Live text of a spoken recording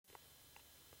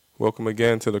Welcome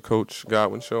again to the Coach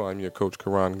Godwin Show. I'm your coach,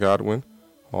 Karan Godwin,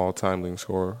 all-time leading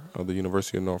scorer of the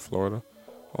University of North Florida.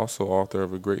 Also author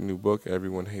of a great new book,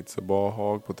 Everyone Hates a Ball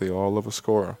Hog, but They All Love a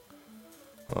Scorer.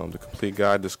 The complete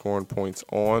guide to scoring points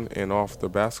on and off the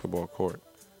basketball court.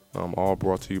 All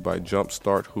brought to you by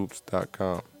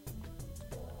JumpStartHoops.com.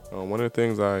 One of the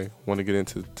things I want to get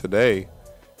into today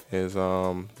is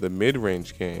the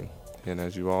mid-range game. And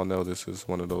as you all know, this is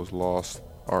one of those lost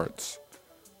arts.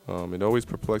 It always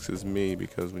perplexes me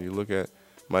because when you look at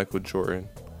Michael Jordan,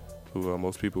 who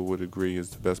most people would agree is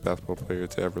the best basketball player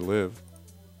to ever live,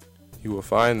 you will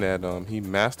find that he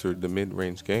mastered the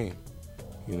mid-range game.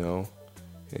 You know,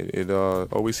 it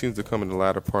always seems to come in the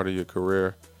latter part of your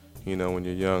career, you know, when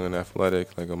you're young and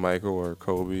athletic, like a Michael or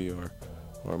Kobe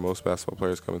or most basketball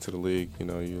players coming to the league. You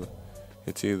know,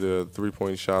 it's either a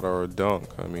three-point shot or a dunk.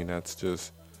 I mean, that's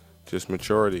just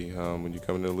maturity. When you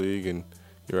come in the league and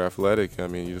you're athletic, I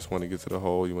mean, you just want to get to the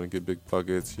hole. You want to get big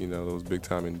buckets, you know, those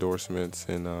big-time endorsements,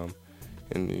 and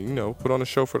you know, put on a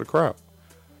show for the crowd.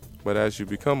 But as you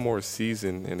become more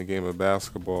seasoned in the game of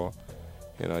basketball,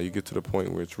 and you get to the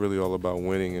point where it's really all about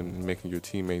winning and making your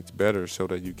teammates better so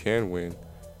that you can win,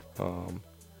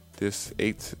 this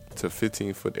 8 to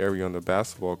 15-foot area on the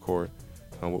basketball court,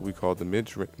 what we call the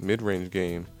mid-range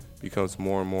game, becomes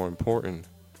more and more important.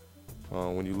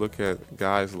 When you look at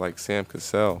guys like Sam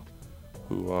Cassell,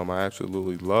 who I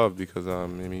absolutely love because, I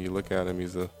mean, you look at him,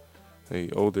 he's a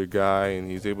older guy, and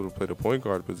he's able to play the point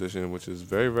guard position, which is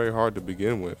very, very hard to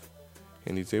begin with.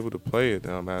 And he's able to play it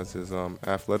as his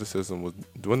athleticism was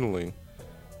dwindling.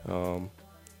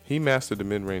 He mastered the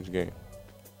mid-range game.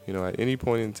 You know, at any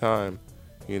point in time,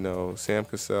 you know, Sam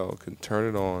Cassell can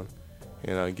turn it on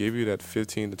and give you that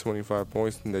 15 to 25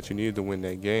 points that you needed to win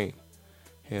that game.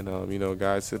 And, you know,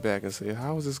 guys sit back and say,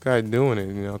 how is this guy doing it?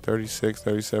 You know, 36,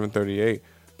 37, 38,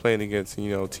 playing against, you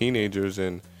know, teenagers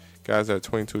and guys that are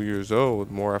 22 years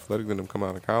old, more athletic than him, come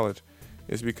out of college.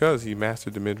 It's because he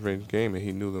mastered the mid-range game and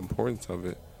he knew the importance of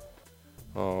it.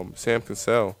 Sam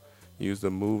Cassell used a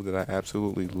move that I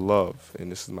absolutely love,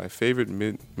 and this is my favorite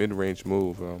mid-range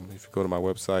move. If you go to my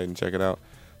website and check it out,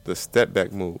 the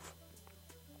step-back move.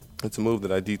 It's a move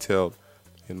that I detailed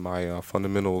in my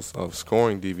Fundamentals of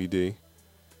Scoring DVD.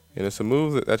 And it's a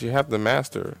move that you have to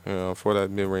master for that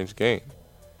mid-range game.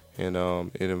 And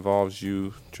it involves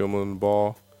you dribbling the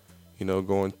ball, you know,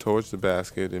 going towards the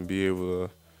basket and be able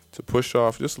to push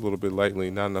off just a little bit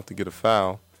lightly, not enough to get a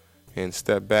foul, and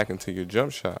step back into your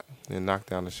jump shot and knock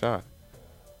down the shot.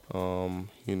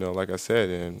 You know, like I said,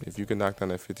 and if you can knock down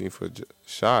that 15-foot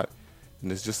shot,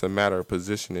 and it's just a matter of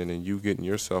positioning and you getting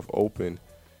yourself open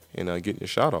and getting your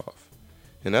shot off.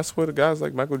 And that's what the guys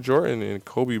like Michael Jordan and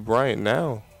Kobe Bryant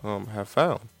now have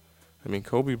found. I mean,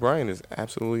 Kobe Bryant is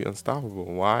absolutely unstoppable.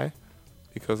 Why?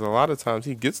 Because a lot of times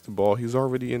he gets the ball, he's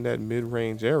already in that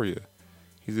mid-range area.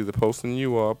 He's either posting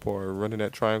you up or running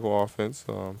that triangle offense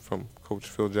from Coach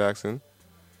Phil Jackson.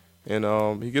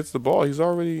 And he gets the ball, he's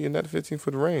already in that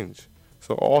 15-foot range.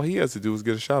 So all he has to do is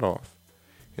get a shot off.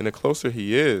 And the closer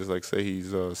he is, like say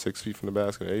he's 6 feet from the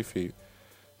basket, 8 feet,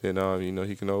 then you know,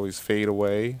 he can always fade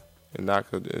away and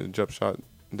knock a jump shot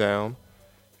down.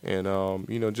 And,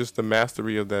 you know, just the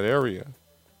mastery of that area.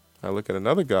 I look at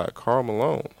another guy, Karl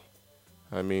Malone.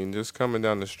 I mean, just coming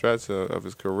down the stretch of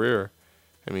his career,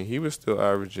 I mean, he was still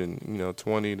averaging, you know,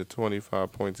 20 to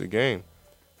 25 points a game.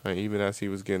 Right? Even as he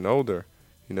was getting older,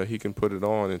 you know, he can put it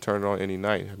on and turn it on any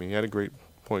night. I mean, he had a great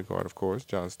point guard, of course,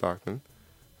 John Stockton.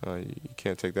 You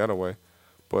can't take that away.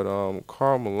 But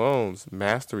Karl Malone's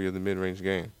mastery of the mid-range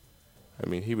game. I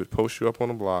mean, he would post you up on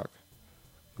the block.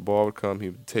 The ball would come, he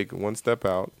would take one step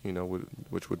out, you know,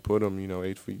 which would put him, you know,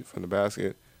 8 feet from the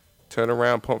basket, turn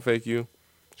around, pump fake you,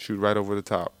 shoot right over the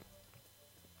top.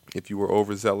 If you were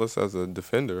overzealous as a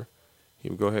defender, he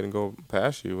would go ahead and go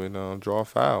past you and draw a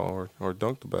foul or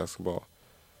dunk the basketball.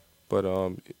 But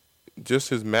just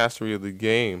his mastery of the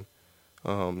game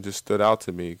just stood out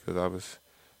to me because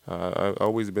I've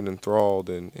always been enthralled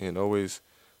and always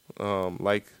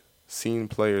like seeing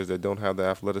players that don't have the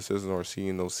athleticism or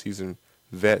seeing those seasoned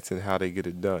vets and how they get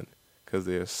it done because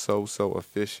they are so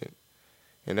efficient.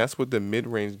 And that's what the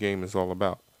mid-range game is all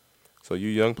about. So you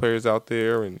young players out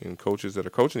there and coaches that are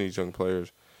coaching these young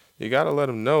players, you got to let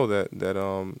them know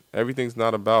that everything's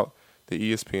not about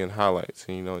the ESPN highlights.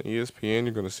 And, you know, on ESPN,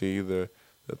 you're going to see either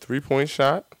the three-point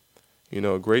shot, you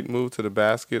know, a great move to the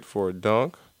basket for a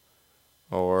dunk,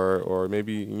 or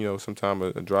maybe, you know, sometime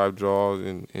a drive draw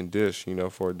and dish, you know,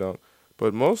 for a dunk.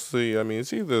 But mostly, I mean,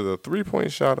 it's either the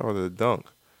three-point shot or the dunk.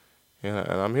 And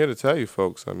I'm here to tell you,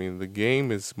 folks, I mean, the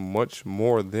game is much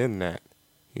more than that,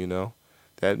 you know.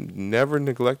 That never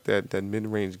neglect that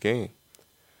mid-range game.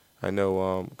 I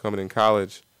know coming in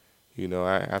college,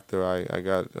 after I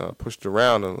got pushed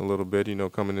around a little bit,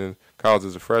 coming in college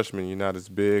as a freshman, you're not as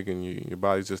big and your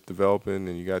body's just developing,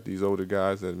 and you got these older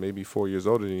guys that may be 4 years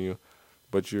older than you,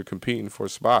 but you're competing for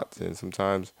spots, and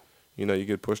sometimes, you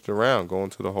get pushed around, going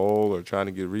to the hole or trying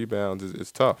to get rebounds.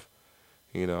 It's tough.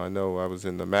 I know I was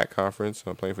in the MAC conference.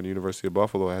 I'm playing for the University of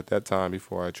Buffalo at that time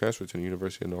before I transferred to the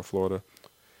University of North Florida,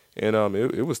 and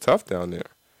it was tough down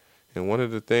there. And one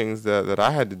of the things that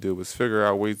I had to do was figure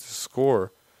out ways to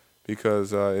score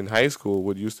because in high school,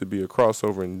 what used to be a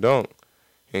crossover and dunk,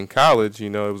 in college, it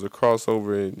was a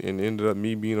crossover and ended up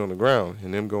me being on the ground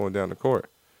and them going down the court,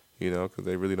 because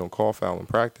they really don't call foul in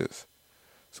practice.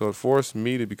 So it forced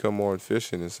me to become more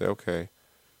efficient and say, okay,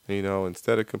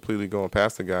 instead of completely going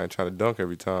past the guy and trying to dunk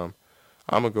every time,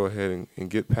 I'm going to go ahead and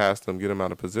get past him, get him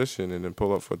out of position, and then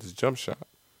pull up for this jump shot.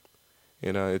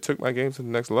 And it took my game to the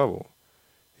next level.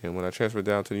 And when I transferred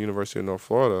down to the University of North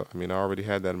Florida, I already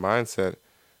had that mindset.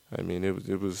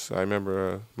 It was. I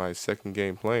remember my second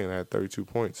game playing, I had 32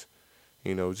 points.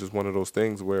 It was just one of those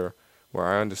things where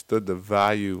I understood the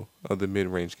value of the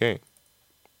mid-range game.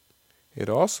 It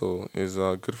also is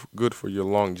good for your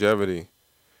longevity,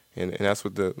 and that's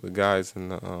what the guys in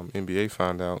the NBA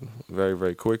found out very,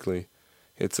 very quickly.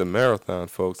 It's a marathon,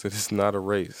 folks. It is not a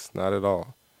race, not at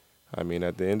all. At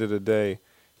the end of the day,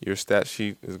 your stat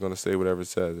sheet is going to say whatever it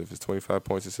says. If it's 25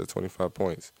 points, it says 25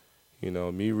 points.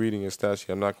 Me reading your stat sheet,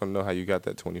 I'm not going to know how you got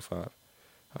that 25.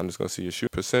 I'm just going to see your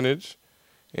shoot percentage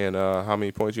and how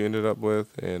many points you ended up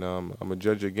with, and I'm going to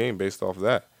judge your game based off of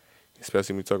that,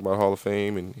 especially when we talk about Hall of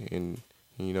Fame and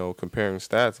comparing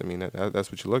stats.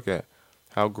 That's what you look at.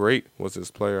 How great was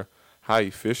this player? How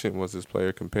efficient was this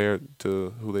player compared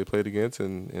to who they played against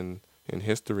in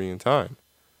history and time?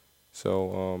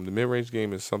 So the mid-range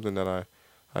game is something that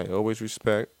I always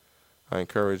respect. I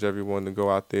encourage everyone to go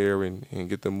out there and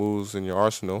get the moves in your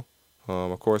arsenal.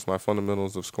 Of course, my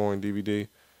fundamentals of scoring DVD.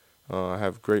 I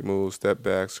have great moves, step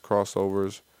backs,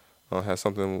 crossovers. I have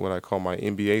something what I call my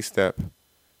NBA step.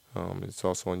 It's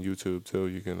also on YouTube too.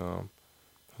 You can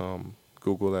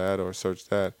Google that or search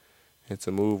that. It's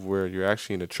a move where you're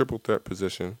actually in a triple threat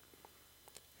position,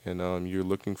 and you're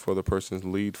looking for the person's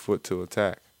lead foot to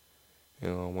attack.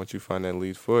 Once you find that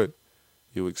lead foot,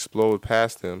 you explode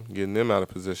past them, getting them out of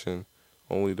position,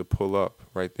 only to pull up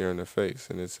right there in their face.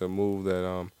 And it's a move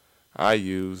that I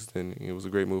used, and it was a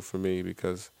great move for me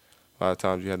because a lot of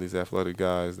times you have these athletic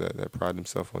guys that pride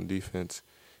themselves on defense,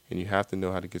 and you have to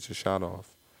know how to get your shot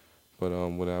off. But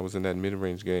when I was in that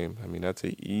mid-range game, that's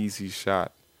an easy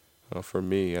shot for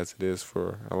me as it is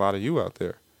for a lot of you out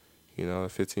there.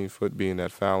 15-foot being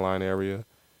that foul line area,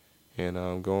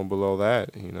 and going below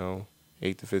that,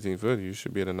 8 to 15 foot, you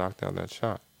should be able to knock down that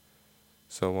shot.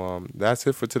 So that's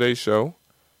it for today's show.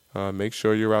 Make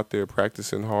sure you're out there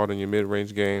practicing hard on your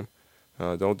mid-range game.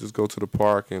 Don't just go to the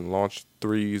park and launch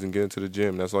threes and get into the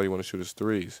gym. That's all you want to shoot is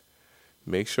threes.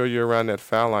 Make sure you're around that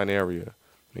foul line area.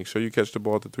 Make sure you catch the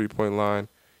ball at the three-point line.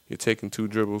 You're taking 2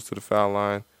 dribbles to the foul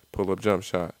line, pull-up jump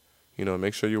shot.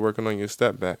 Make sure you're working on your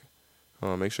step back.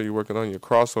 Make sure you're working on your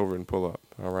crossover and pull-up,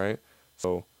 all right?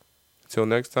 So until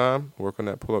next time, work on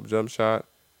that pull-up jump shot,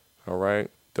 all right?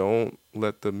 Don't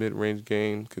let the mid-range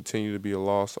game continue to be a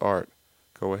lost art.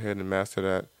 Go ahead and master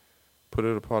that. Put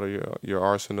it a part of your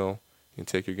arsenal and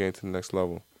take your game to the next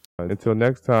level. Until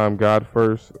next time, God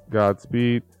first,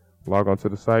 Godspeed. Log on to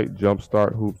the site,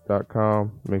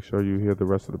 jumpstarthoops.com. Make sure you hear the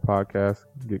rest of the podcast,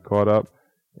 get caught up,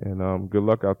 and good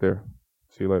luck out there.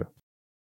 See you later.